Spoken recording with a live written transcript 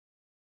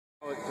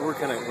We're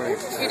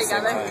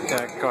together.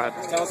 Okay, go ahead.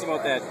 Tell us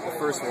about that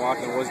first walk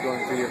and what was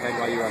going through your head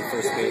while you were on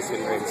first base. What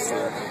you were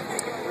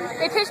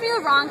They pitched me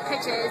the wrong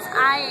pitches.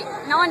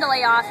 No one to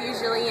lay off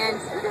usually, and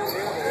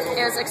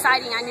it was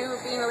exciting. I knew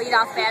being the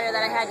leadoff batter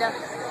that I had to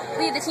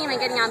lead the team and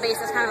getting on base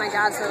was kind of my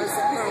job, so it was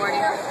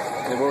rewarding.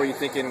 And what were you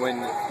thinking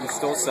when you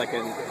stole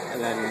second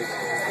and then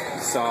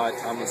you saw it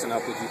Tomlinson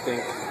up? Did you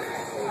think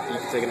you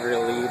could take a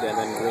real lead and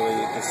then really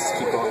just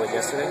keep going like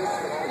yesterday?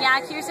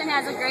 Yeah, Kirsten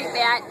has a great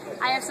bat.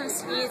 I have some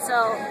speed,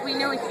 so we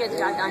knew we could get the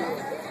job done.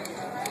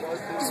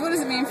 Just what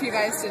does it mean for you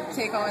guys to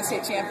take home a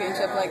state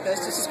championship like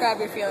this? Just describe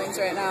your feelings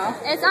right now.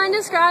 It's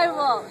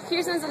undescribable.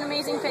 Kirsten's an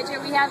amazing pitcher.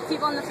 We have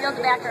people in the field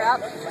to back her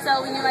up,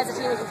 so we knew as a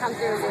team we could come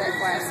through and do it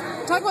for us.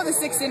 Talk about the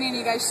sixth inning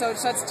you guys showed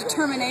such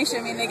determination.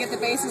 I mean, they get the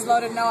bases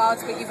loaded, no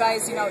outs, but you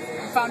guys,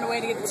 found a way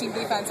to get the team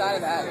defense out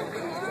of that.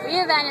 We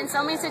have been in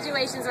so many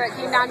situations where it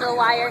came down to the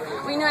wire.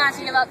 We knew not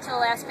to give up till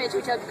the last pitch.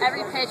 We took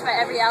every pitch by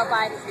every out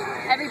by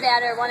every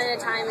batter, one at a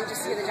time, and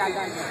just to get the job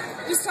done.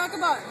 Just talk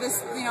about this,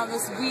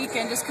 this week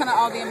and just kind of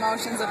all the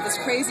emotions of this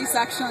crazy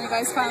sectional you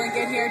guys finally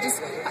get here.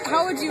 Just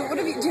what have you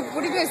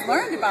guys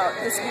learned about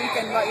this week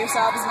and about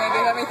yourselves, maybe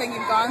of everything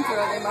you've gone through,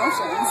 the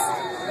emotions?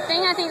 The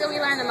thing I think that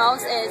we learned the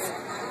most is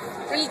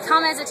we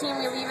come as a team,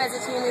 we leave as a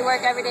team, we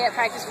work every day at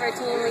practice for a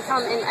team, we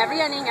come in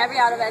every inning, every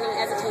out of inning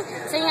as a team.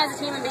 Staying as a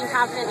team and being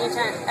confident in each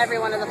and every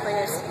one of the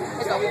players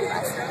is what we do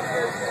best.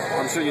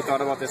 I'm sure you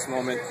thought about this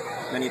moment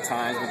many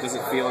times, but does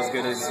it feel as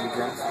good as you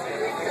dreamt?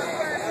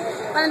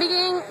 When the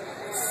beginning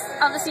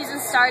of the season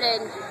started,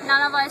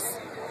 none of us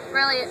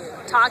really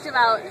talked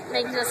about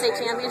making it to the state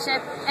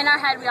championship. In our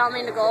head, we all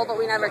made a goal, but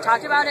we never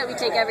talked about it. We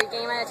take every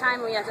game at a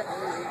time. We have to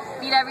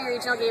beat every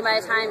regional game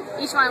at a time.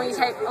 Each one we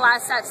take a lot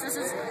of steps. This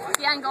is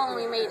the end goal, and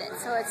we made it,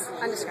 so it's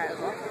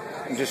undescribable.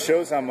 It just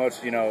shows how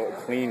much a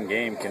clean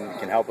game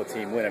can help a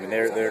team win. I mean,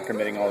 they're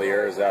committing all the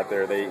errors out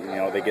there. They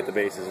get the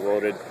bases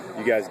loaded.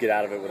 You guys get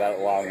out of it without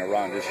allowing a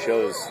run. It just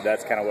shows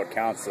that's kind of what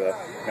counts.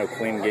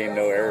 Clean game,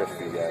 no errors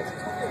for you guys.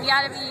 You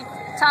got to be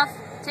tough.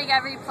 Take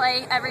every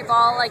play, every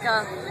ball like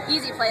a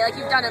easy play, like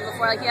you've done it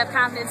before. Like you have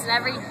confidence in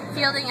every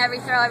fielding, every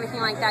throw, everything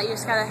like that. You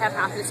just gotta have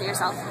confidence in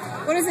yourself.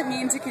 What does it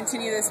mean to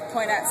continue this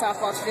Poynette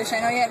softball tradition?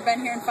 I know you hadn't been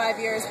here in 5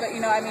 years, but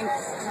did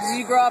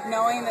you grow up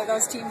knowing that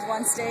those teams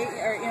won state,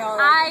 or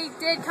I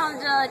did come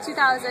to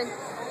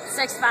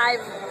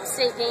 2006-5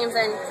 state games,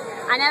 and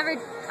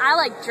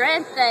I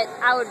dreamt that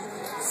I would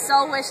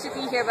so wish to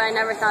be here, but I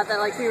never thought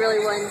that we really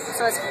would.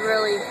 So it's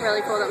really,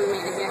 really cool that we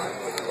made it here.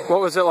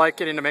 What was it like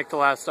getting to make the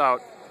last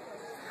out?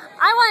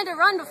 I wanted to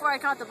run before I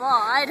caught the ball.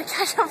 I had to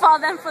catch the ball,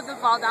 then put the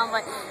ball down,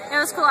 but it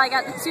was cool. I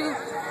got the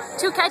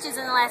two catches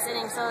in the last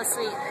inning, so it was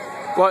sweet.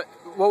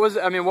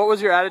 What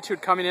was your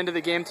attitude coming into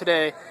the game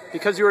today?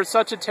 Because you were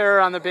such a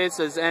terror on the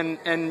bases, and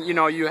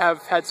you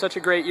have had such a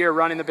great year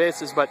running the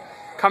bases, but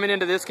coming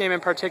into this game in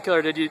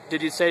particular, did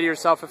you say to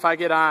yourself, if I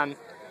get on,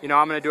 I'm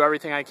going to do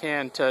everything I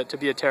can to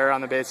be a terror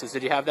on the bases?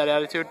 Did you have that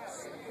attitude?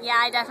 Yeah,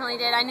 I definitely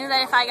did. I knew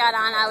that if I got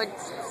on, I would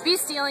be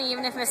stealing,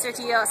 even if Mr.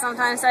 Tio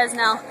sometimes says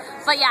no.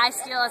 But yeah, I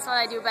steal. That's what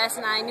I do best,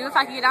 and I knew if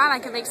I could get on, I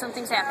could make some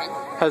things happen.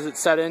 Has it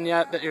set in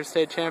yet that you're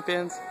state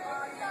champions?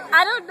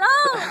 I don't know.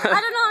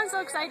 I'm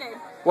so excited.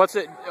 What's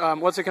it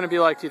going to be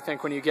like, do you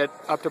think, when you get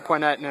up to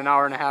Poynette in an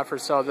hour and a half or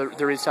so,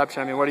 the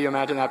reception? I mean, what do you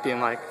imagine that being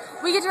like?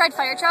 We get to ride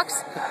fire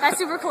trucks. That's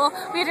super cool.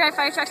 We get to ride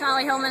fire trucks on the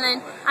way home, and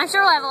then I'm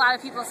sure we'll have a lot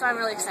of people, so I'm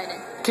really excited.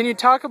 Can you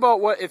talk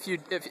about what, if you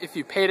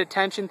paid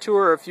attention to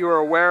or if you were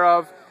aware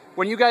of,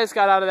 when you guys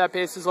got out of that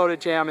bases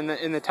loaded jam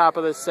in the top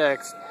of the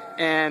sixth,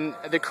 and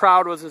the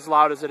crowd was as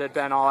loud as it had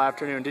been all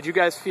afternoon, did you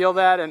guys feel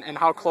that, and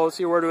how close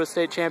you were to a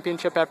state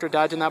championship after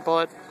dodging that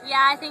bullet?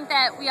 Yeah, I think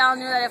that we all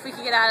knew that if we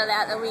could get out of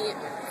that we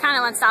kind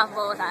of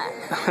unstoppable with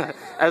that.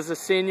 As a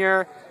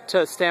senior,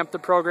 to stamp the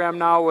program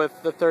now with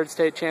the third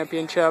state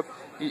championship,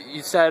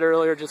 you said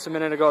earlier just a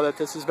minute ago that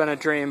this has been a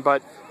dream,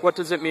 but what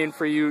does it mean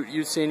for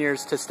you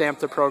seniors to stamp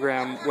the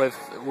program with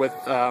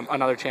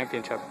another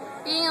championship?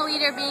 Being a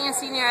leader, being a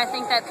senior, I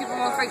think that people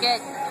won't forget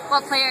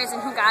what players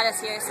and who got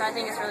us here, so I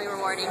think it's really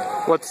rewarding.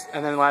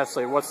 And then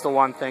lastly, what's the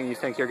one thing you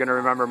think you're going to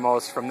remember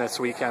most from this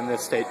weekend,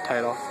 this state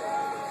title?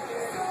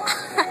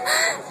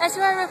 That's a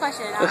hard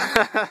question.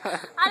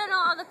 I don't know,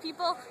 all the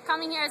people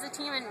coming here as a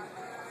team, and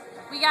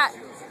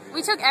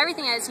we took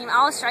everything as a team.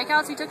 All the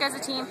strikeouts we took as a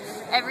team,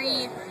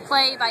 every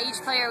play by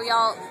each player, we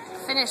all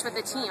finished with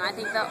the team. I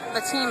think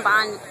the team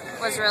bond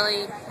was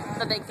really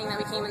the big thing that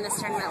we came in this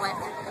tournament with.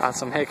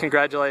 Awesome. Hey,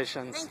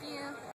 congratulations. Thank you.